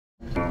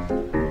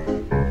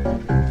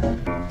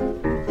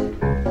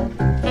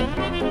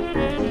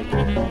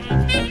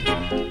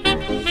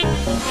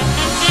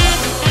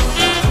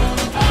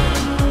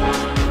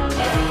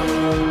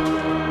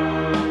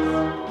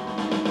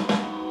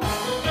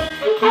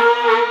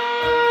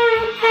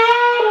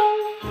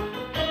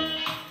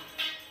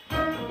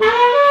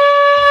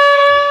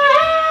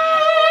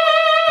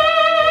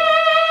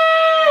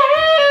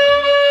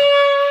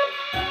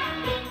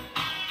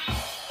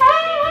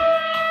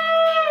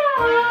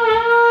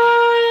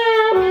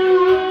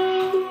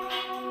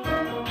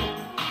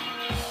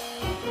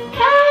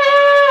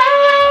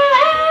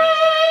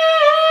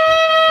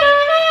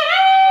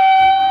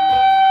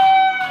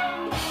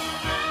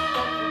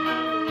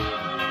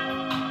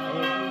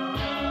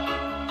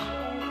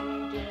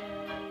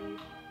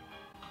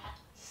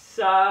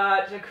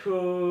Such a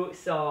cool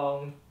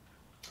song.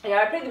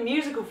 Yeah, I played the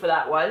musical for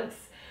that once,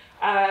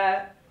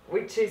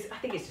 which is, I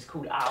think it's just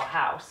called Our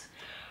House.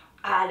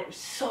 And it was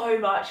so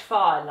much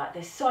fun. Like,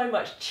 there's so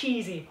much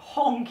cheesy,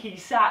 honky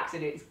sax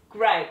in it. It's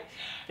great.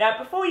 Now,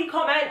 before you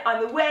comment,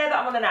 I'm aware that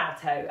I'm on an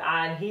alto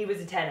and he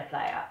was a tenor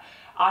player.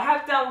 I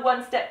have done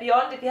One Step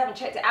Beyond. If you haven't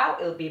checked it out,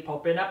 it'll be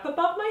popping up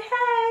above my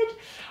head.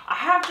 I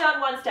have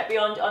done One Step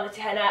Beyond on the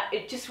tenor.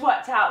 It just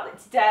worked out that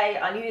today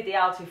I needed the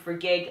alto for a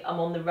gig. I'm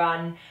on the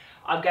run.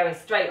 I'm going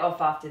straight off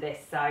after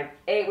this, so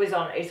it's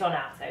on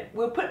alto.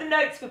 We'll put the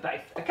notes for both,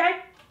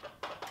 okay?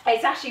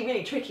 It's actually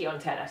really tricky on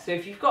tenor, so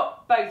if you've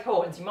got both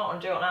horns, you might want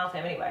to do it on alto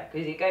anyway,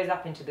 because it goes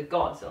up into the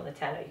gods on the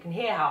tenor. You can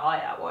hear how high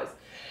that was.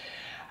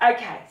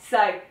 Okay,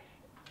 so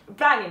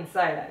banging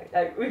solo.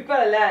 We've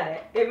got to learn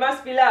it. It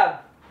Must Be Love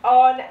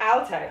on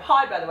alto.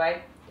 Hi, by the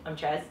way, I'm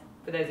Ches,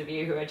 for those of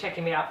you who are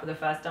checking me out for the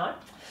first time.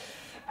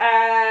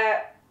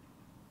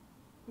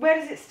 Where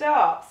does it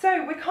start?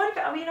 So we're kind of,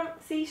 are we in a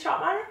C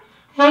sharp minor?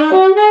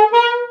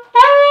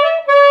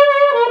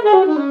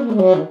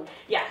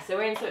 Yeah, so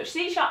we're in sort of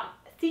C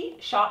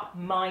sharp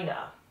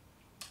minor,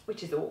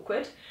 which is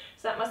awkward.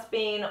 So that must have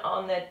been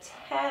on the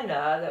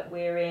tenor that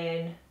we're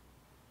in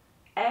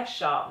F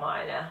sharp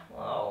minor.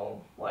 Oh,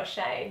 what a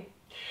shame.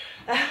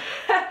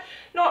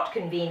 Not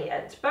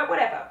convenient, but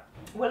whatever.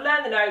 We'll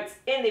learn the notes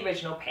in the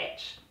original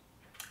pitch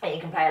and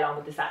you can play along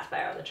with the sax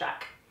player on the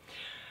track.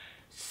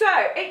 So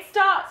it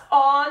starts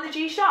on the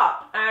G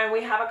sharp and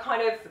we have a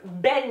kind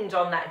of bend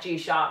on that G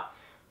sharp.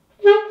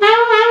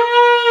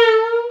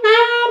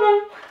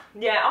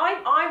 Yeah,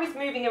 I was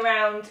moving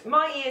around,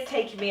 my ear's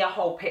taking me a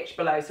whole pitch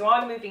below, so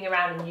I'm moving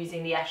around and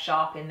using the F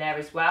sharp in there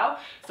as well.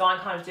 So I'm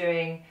kind of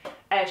doing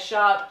F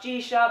sharp,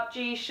 G sharp,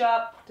 G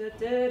sharp, da,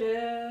 da,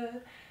 da,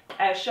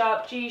 F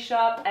sharp, G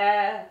sharp,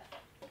 F.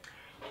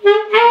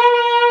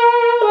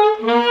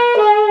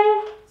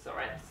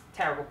 Sorry, it's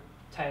terrible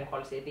tone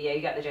quality, but yeah, you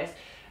get the gist.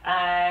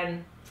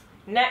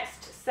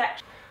 Next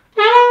section.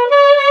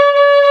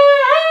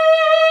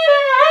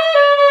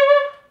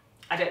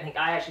 I don't think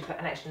I actually put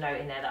an extra note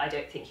in there that I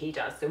don't think he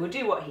does, so we'll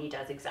do what he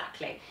does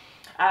exactly.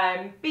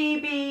 B,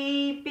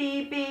 B,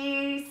 B,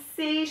 B,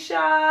 C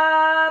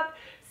sharp,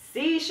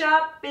 C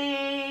sharp,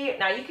 B.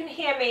 Now you can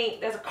hear me,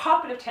 there's a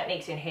couple of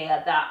techniques in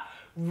here that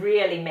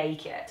really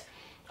make it.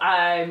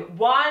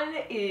 One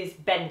is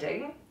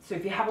bending, so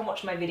if you haven't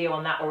watched my video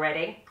on that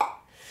already,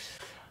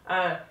 you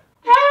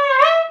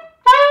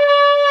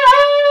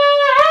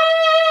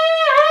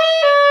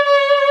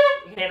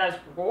can hear those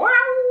wow, wow,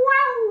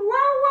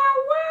 wow, wow,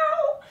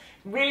 wow.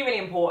 Really, really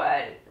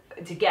important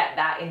to get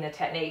that in the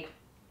technique.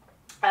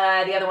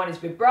 The other one is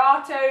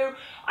vibrato.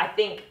 I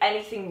think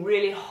anything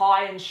really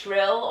high and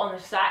shrill on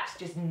the sax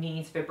just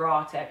needs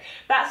vibrato.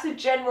 That's the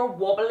general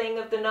wobbling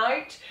of the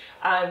note.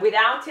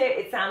 Without it,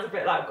 it sounds a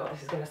bit like, God,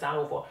 this is going to sound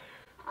awful.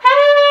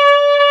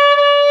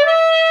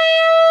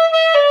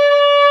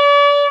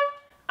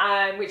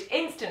 Which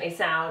instantly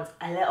sounds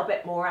a little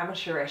bit more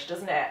amateurish,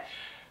 doesn't it?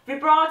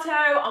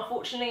 Vibrato,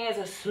 unfortunately, is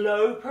a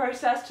slow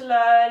process to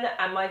learn,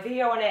 and my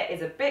video on it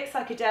is a bit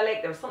psychedelic.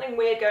 There was something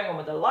weird going on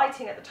with the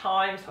lighting at the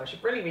time, so I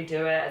should really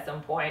redo it at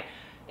some point.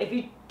 If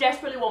you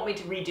desperately want me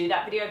to redo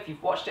that video, if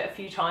you've watched it a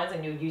few times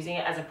and you're using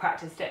it as a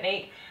practice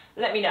technique,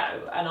 let me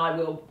know and I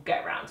will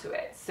get around to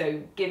it.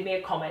 So give me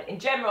a comment. In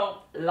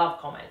general, love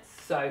comments,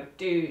 so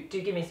do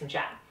give me some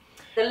chat.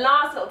 The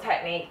last little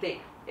technique that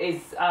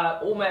is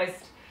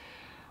almost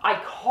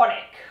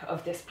iconic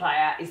of this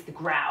player is the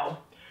growl.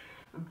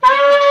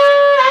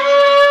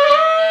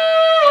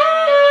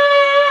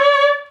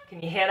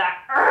 Can you hear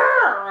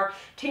that?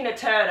 Tina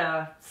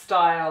Turner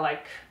style,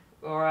 like,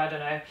 or I don't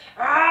know,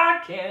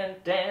 I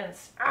can't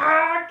dance,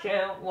 I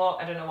can't walk.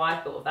 I don't know why I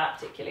thought of that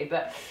particularly,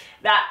 but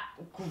that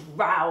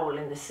growl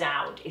in the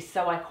sound is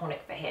so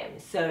iconic for him.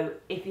 So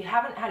if you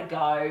haven't had a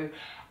go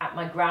at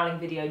my growling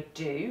video,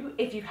 do.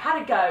 If you've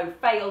had a go,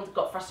 failed,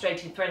 got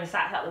frustrated, thrown the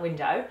sax out the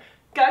window,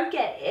 go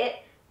get it.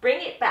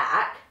 Bring it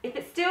back. If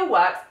it still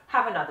works,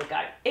 have another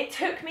go. It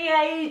took me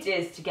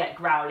ages to get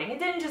growling. It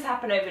didn't just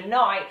happen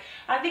overnight.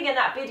 I think in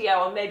that video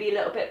I'm maybe a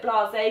little bit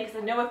blasé because I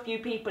know a few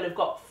people have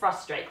got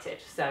frustrated.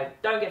 So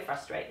don't get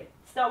frustrated.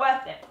 It's not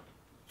worth it.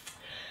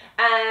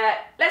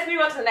 Let's move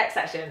on to the next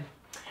section.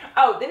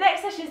 Oh, the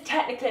next session is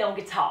technically on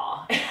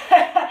guitar.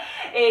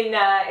 It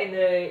in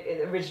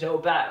the original,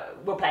 but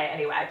we'll play it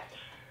anyway.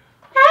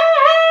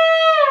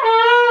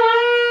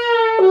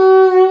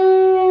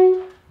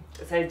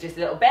 So just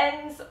little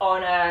bends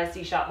on a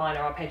C sharp minor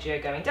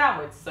arpeggio going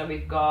downwards. So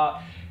we've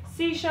got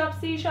C sharp,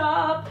 C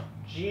sharp,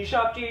 G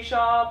sharp, G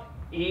sharp,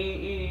 E,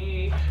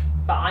 E,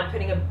 but I'm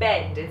putting a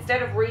bend.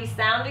 Instead of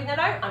resounding the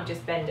note, I'm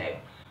just bending.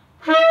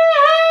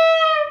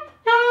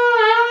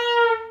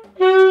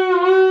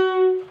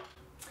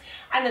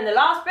 And then the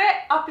last bit,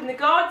 up in the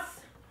gods.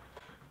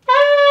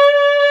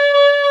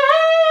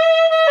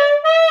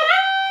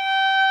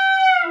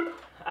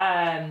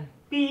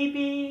 B,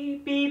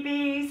 B, B,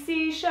 B,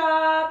 C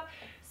sharp,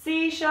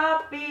 C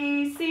sharp,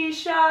 B, C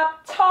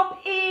sharp,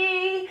 top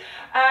E.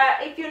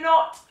 If you're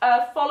not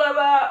a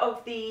follower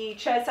of the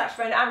Chair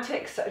Saxophone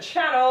Antics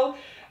channel,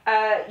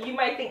 you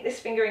may think this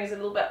fingering is a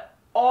little bit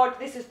odd.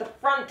 This is the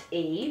front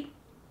E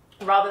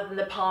rather than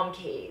the palm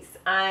keys,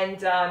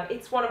 and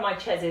it's one of my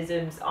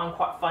chesisms. I'm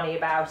quite funny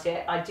about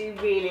it. I do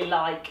really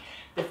like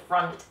the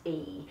front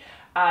E.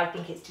 I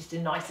think it's just a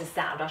nicer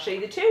sound. I'll show you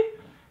the two.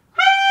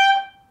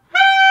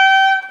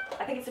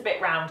 I think it's a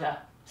bit rounder,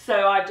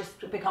 so I've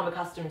just become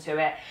accustomed to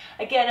it.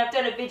 Again, I've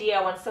done a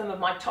video on some of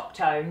my top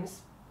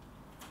tones,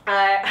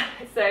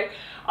 so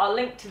I'll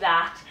link to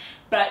that.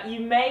 But you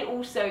may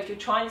also, if you're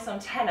trying this on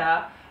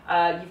tenor,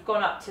 you've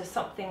gone up to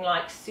something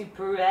like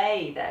super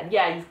A then.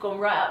 Yeah, you've gone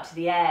right up to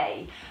the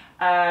A.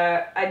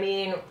 I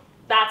mean,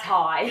 that's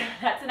high.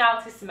 That's an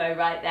Altissimo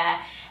right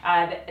there.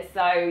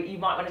 So you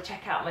might want to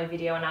check out my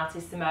video on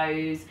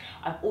Altissimos.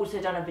 I've also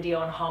done a video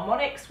on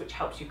harmonics, which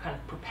helps you kind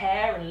of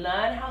prepare and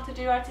learn how to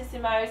do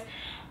Altissimos.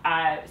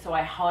 So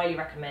I highly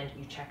recommend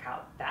you check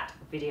out that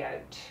video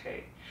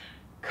too.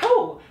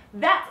 Cool,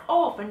 that's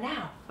all for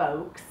now,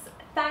 folks.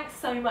 Thanks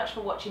so much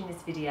for watching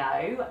this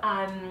video.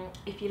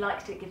 If you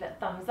liked it, give it a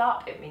thumbs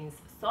up. It means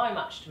so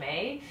much to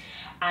me.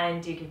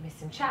 And do give me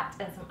some chat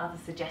and some other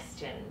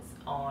suggestions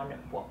on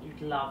what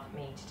you'd love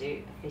me to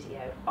do a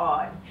video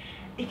on.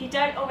 If you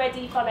don't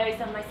already follow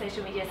some of my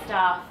social media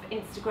stuff,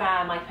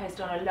 Instagram I post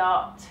on a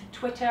lot,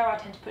 Twitter I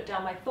tend to put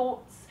down my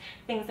thoughts,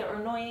 things that are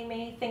annoying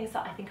me, things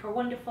that I think are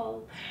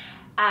wonderful.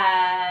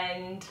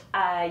 And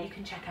you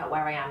can check out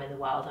where I am in the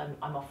world.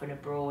 I'm often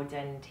abroad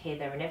and here,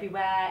 there and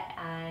everywhere,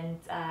 and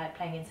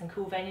playing in some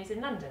cool venues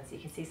in London, so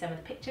you can see some of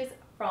the pictures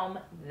from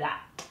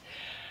that.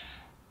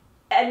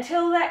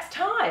 Until next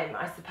time,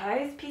 I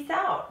suppose, peace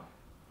out.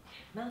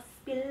 Must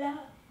be love,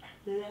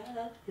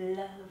 love,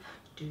 love.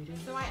 Doo-doo.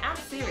 So I am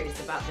serious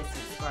about this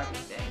subscribing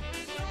thing.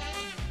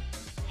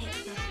 Hit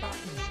the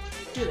button.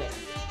 Do it.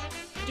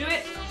 Do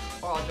it,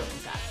 or I'll drop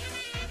you back.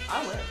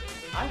 I will.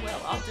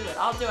 I'll do it.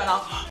 I'll do it.